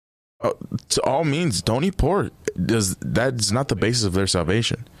 to all means, don't eat pork. That's not the basis of their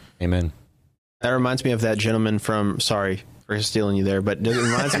salvation. Amen. That reminds me of that gentleman from, sorry for stealing you there, but it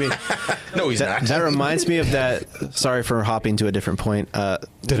reminds me. No, he's not. That reminds me of that. Sorry for hopping to a different point. Wait.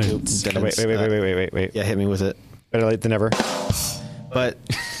 Yeah, hit me with it. Better late than never. But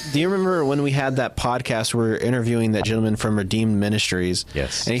do you remember when we had that podcast where we were interviewing that gentleman from Redeemed Ministries?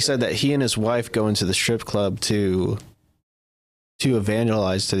 Yes. And he said that he and his wife go into the strip club to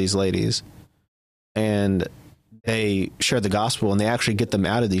evangelize to these ladies, and they share the gospel, and they actually get them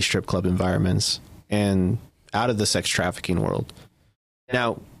out of these strip club environments and out of the sex trafficking world.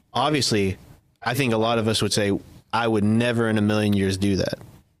 Now, obviously, I think a lot of us would say, I would never in a million years do that,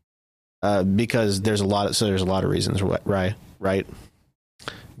 because there's a lot of reasons, right?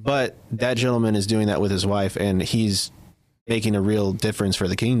 But that gentleman is doing that with his wife, and he's making a real difference for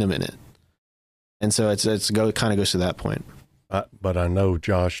the kingdom in it. And so it kind of goes to that point. But I know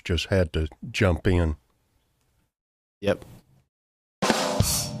Josh just had to jump in. Yep.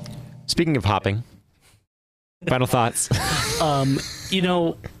 Speaking of hopping, final thoughts. When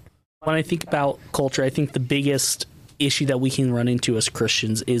I think about culture, I think the biggest issue that we can run into as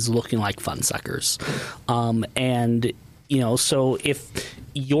Christians is looking like fun suckers. So if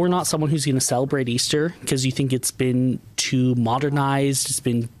you're not someone who's going to celebrate Easter because you think it's been too modernized, it's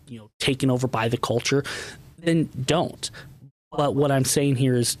been, taken over by the culture, then don't. But what I'm saying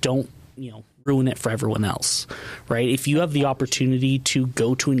here is don't, ruin it for everyone else, right? If you have the opportunity to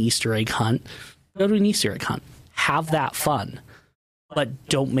go to an Easter egg hunt, go to an Easter egg hunt. Have that fun. But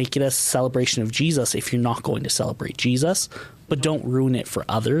don't make it a celebration of Jesus if you're not going to celebrate Jesus. But don't ruin it for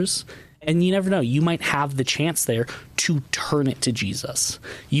others. And you never know. You might have the chance there to turn it to Jesus.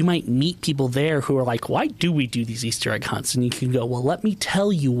 You might meet people there who are like, why do we do these Easter egg hunts? And you can go, well, let me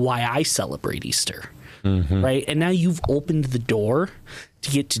tell you why I celebrate Easter. Mm-hmm. Right? And now you've opened the door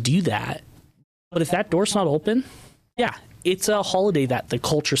to get to do that. But if that door's not open, yeah, it's a holiday that the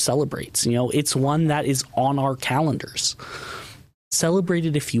culture celebrates. It's one that is on our calendars. Celebrate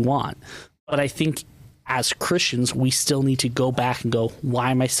it if you want. But I think as Christians, we still need to go back and go,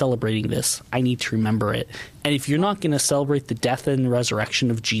 why am I celebrating this? I need to remember it. And if you're not going to celebrate the death and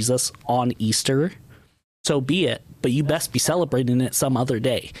resurrection of Jesus on Easter, so be it. But you best be celebrating it some other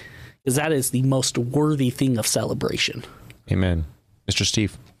day, because that is the most worthy thing of celebration. Amen. Mr.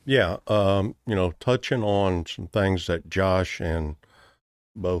 Steve. Yeah. Touching on some things that Josh and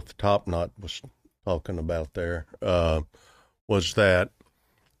both Top Knot was talking about there, was that,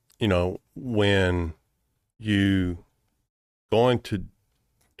 when you going to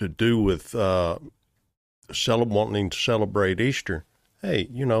do with wanting to celebrate Easter, hey,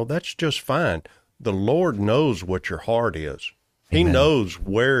 that's just fine. The Lord knows what your heart is. Amen. He knows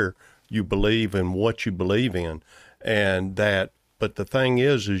where you believe and what you believe in, but the thing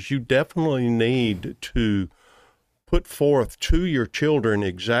is you definitely need to put forth to your children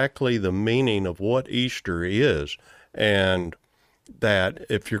exactly the meaning of what Easter is, and that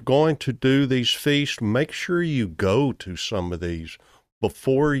if you're going to do these feasts, make sure you go to some of these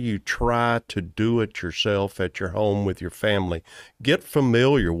before you try to do it yourself at your home with your family. Get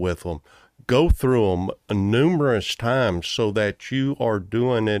familiar with them. Go through them numerous times so that you are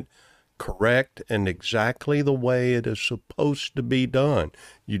doing it correct and exactly the way it is supposed to be done.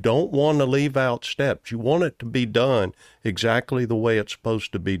 You don't want to leave out steps. You want it to be done exactly the way it's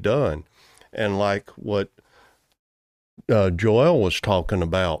supposed to be done. And like what Joel was talking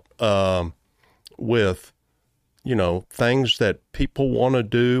about with, things that people want to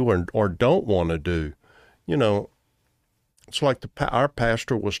do or don't want to do. It's like our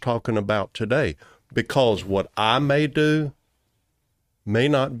pastor was talking about today, because what I may do may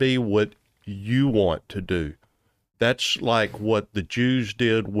not be what you want to do. That's like what the Jews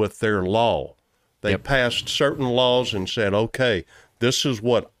did with their law. They passed certain laws and said, okay, this is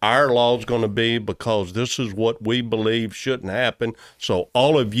what our law is going to be because this is what we believe shouldn't happen, so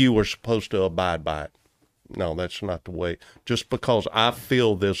all of you are supposed to abide by it. No, that's not the way. Just because I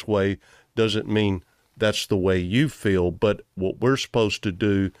feel this way doesn't mean that's the way you feel, but what we're supposed to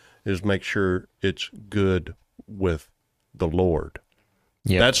do is make sure it's good with the Lord.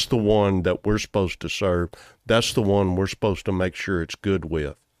 Yep. That's the one that we're supposed to serve. That's the one we're supposed to make sure it's good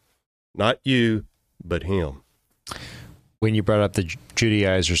with. Not you, but him. When you brought up the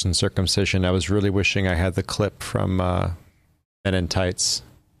Judaizers and circumcision, I was really wishing I had the clip from Men in Tights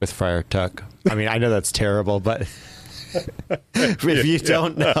with Friar Tuck. I mean, I know that's terrible, but if you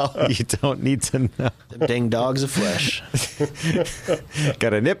don't know, you don't need to know. Them dang dogs of flesh.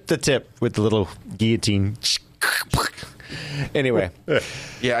 Got to nip the tip with the little guillotine. Anyway.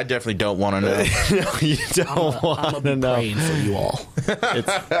 Yeah, I definitely don't want to know. No, you don't want to know. I'm praying for you all.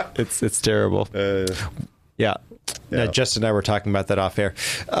 It's terrible. Yeah. No, Justin and I were talking about that off air.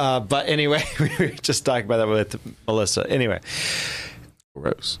 But anyway, we were just talking about that with Melissa. Anyway.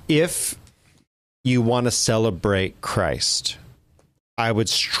 Gross. If you want to celebrate Christ, I would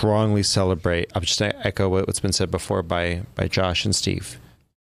strongly celebrate. I'll just echo what's been said before by Josh and Steve.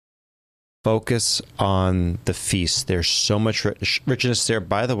 Focus on the feast. There's so much richness there.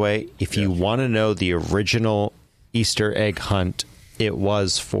 By the way, if you want to know the original Easter egg hunt, it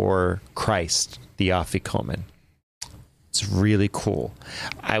was for Christ, the Afikomen. It's really cool.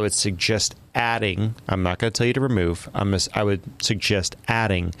 I would suggest adding, I'm not going to tell you to remove, I would suggest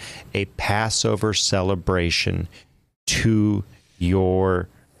adding a Passover celebration to your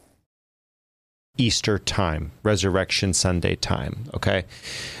Easter time, Resurrection Sunday time, okay?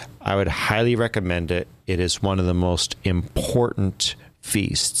 I would highly recommend it. It is one of the most important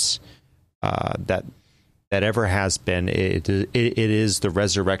feasts that ever has been. It is the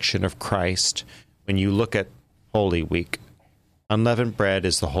resurrection of Christ. When you look at Holy Week, unleavened bread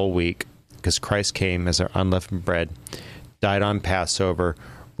is the whole week because Christ came as our unleavened bread, died on Passover,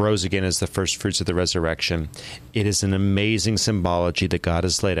 rose again as the first fruits of the resurrection. It is an amazing symbology that God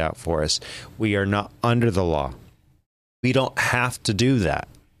has laid out for us. We are not under the law. We don't have to do that.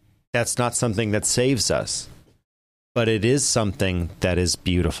 That's not something that saves us, but it is something that is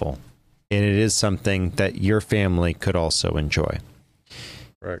beautiful, and it is something that your family could also enjoy.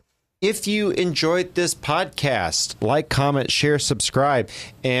 Right. If you enjoyed this podcast, like, comment, share, subscribe,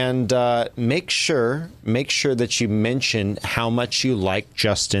 and make sure that you mention how much you like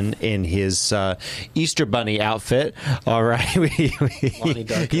Justin in his Easter Bunny outfit. All right,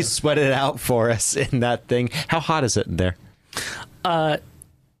 he sweated out for us in that thing. How hot is it in there?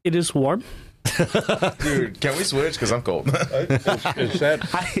 It is warm. Dude, can we switch? Because I'm cold. Is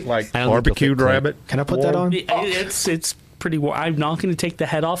that like barbecued rabbit? Can I put that on? It's pretty warm. I'm not going to take the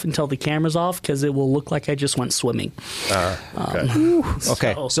head off until the camera's off because it will look like I just went swimming.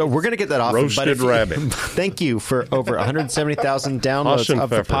 Okay, so we're going to get that off. Roasted rabbit. Thank you for over 170,000 downloads of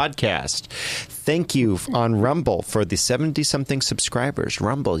the podcast. Thank you on Rumble for the 70-something subscribers.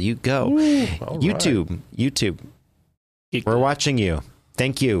 Rumble, you go. YouTube. We're watching you.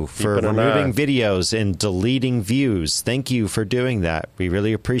 Thank you for removing videos and deleting views. Thank you for doing that. We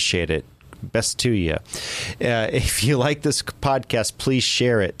really appreciate it. Best to you. If you like this podcast, please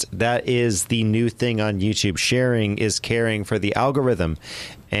share it. That is the new thing on YouTube. Sharing is caring for the algorithm.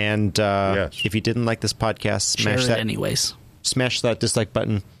 And if you didn't like this podcast, smash that anyways. Smash that dislike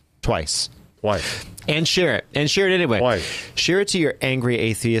button twice. And share it. And share it anyway. Twice. Share it to your angry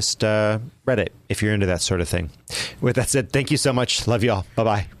atheist Reddit if you're into that sort of thing. With that said, thank you so much. Love y'all.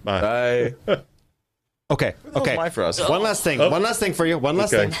 Bye-bye. Bye. Okay. Life for us. One last thing. One last thing for you. One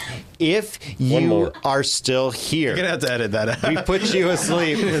last thing. If you are still here, You're gonna have to edit that out. we put you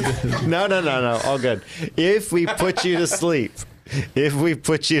asleep. No. All good. If we put you to sleep,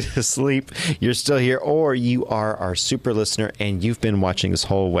 you're still here, or you are our super listener and you've been watching this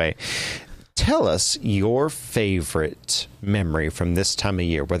whole way. Tell us your favorite memory from this time of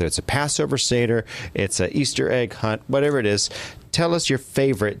year, whether it's a Passover Seder, it's an Easter egg hunt, whatever it is. Tell us your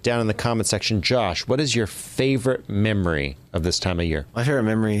favorite down in the comment section. Josh, what is your favorite memory of this time of year? My favorite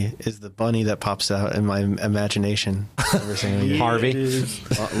memory is the bunny that pops out in my imagination every single year. Harvey?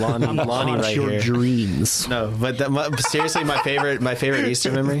 Lonnie right your here. dreams. No, but seriously, my favorite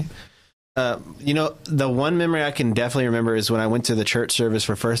Easter memory. The one memory I can definitely remember is when I went to the church service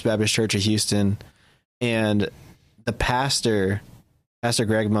for First Baptist Church of Houston, and the pastor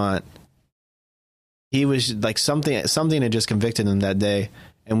Greg Mott, he was like something had just convicted him that day,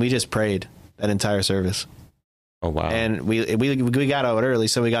 and we just prayed that entire service. Oh wow! And we got out early,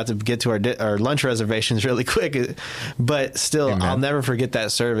 so we got to get to our lunch reservations really quick. But still, Amen. I'll never forget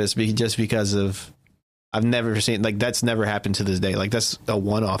that service just because of I've never seen that's never happened to this day. Like that's a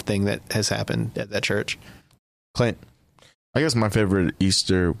one-off thing that has happened at that church. Clint, I guess my favorite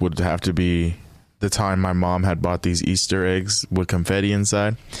Easter would have to be the time my mom had bought these Easter eggs with confetti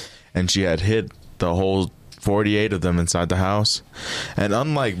inside, and she had hid the whole 48 of them inside the house. And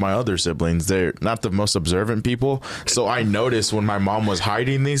unlike my other siblings, they're not the most observant people, so I noticed when my mom was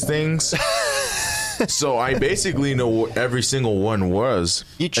hiding these things. So I basically know what every single one was.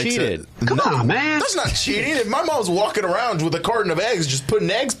 You cheated. Come on, man. That's not cheating. If my mom's walking around with a carton of eggs just putting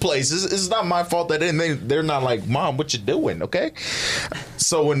eggs places, it's not my fault that they're not like, Mom, what you doing, okay?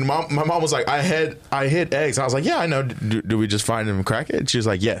 So when my mom was like, I hid eggs, I was like, yeah, I know. Do we just find them and crack it? She was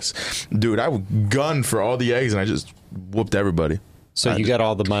like, yes. Dude, I gunned for all the eggs and I just whooped everybody. So you got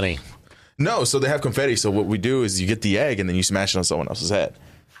all the money? No, so they have confetti. So what we do is you get the egg and then you smash it on someone else's head.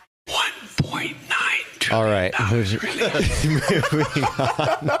 1.9 all right. Moving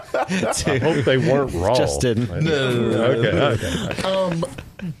on. I hope they weren't wrong. Just didn't. No. Okay.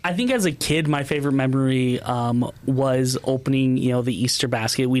 I think as a kid, my favorite memory was opening, the Easter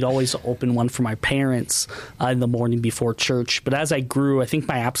basket. We'd always open one for my parents in the morning before church. But as I grew, I think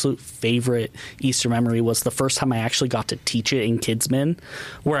my absolute favorite Easter memory was the first time I actually got to teach it in Kidsmen,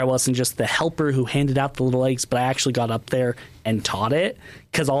 where I wasn't just the helper who handed out the little eggs, but I actually got up there and taught it.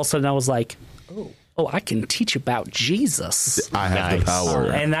 Because all of a sudden I was like, oh, I can teach about Jesus. I have the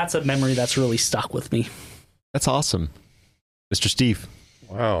power. And that's a memory that's really stuck with me. That's awesome. Mr. Steve.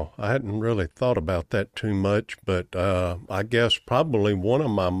 Wow, I hadn't really thought about that too much, but I guess probably one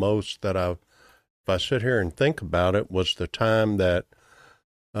of my most that if I sit here and think about it, was the time that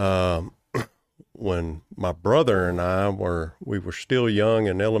when my brother and I were still young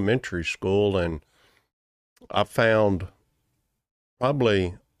in elementary school, and I found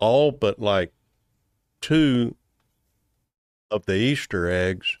probably all but like 2 of the Easter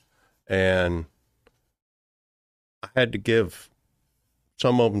eggs, and I had to give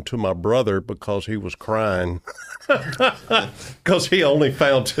some of them to my brother because he was crying because he only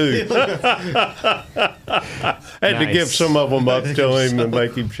found 2. Had to give some of them up to him and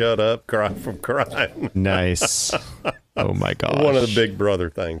make him shut up, cry from crying. Nice. Oh my gosh. One of the big brother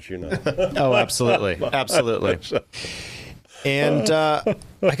things, Oh, absolutely. Absolutely. And I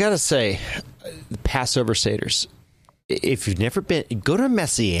gotta say, Passover Seders, if you've never been, go to a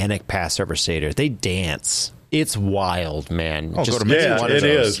Messianic Passover Seder. They dance. It's wild, man. It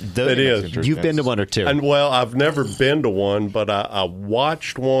is. It is. You've been to one or two. And well, I've never been to one, but I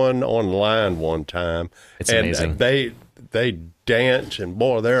watched one online one time. It's amazing. They dance, and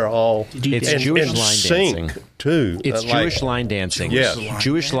boy, they're all it's Jewish line dancing too. It's Jewish line dancing. Yeah,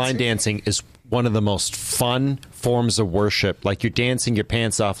 Jewish line dancing is one of the most fun forms of worship. Like you're dancing your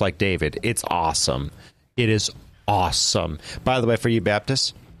pants off like David. It's awesome. It is awesome. By the way, for you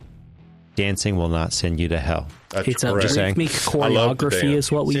Baptists, dancing will not send you to hell. That's it's correct. a rhythmic choreography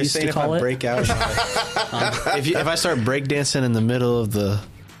is what we used to call it. Break out, if I start breakdancing in the middle of the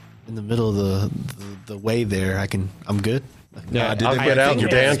way there, I'm good. Yeah, I'll get out and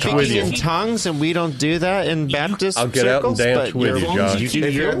dance with you. In tongues, and we don't do that in Baptist I'll get circles, out and dance with you, Josh.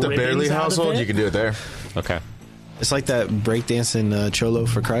 If you're at the Barely household, you can do it there. Okay. It's like that breakdancing Cholo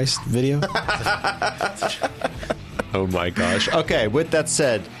for Christ video. Oh my gosh. Okay, with that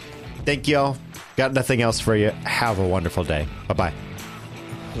said, thank y'all. Got nothing else for you. Have a wonderful day. Bye-bye.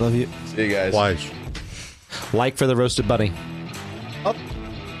 Love you. See you guys. Wise. Like for the roasted bunny. Up.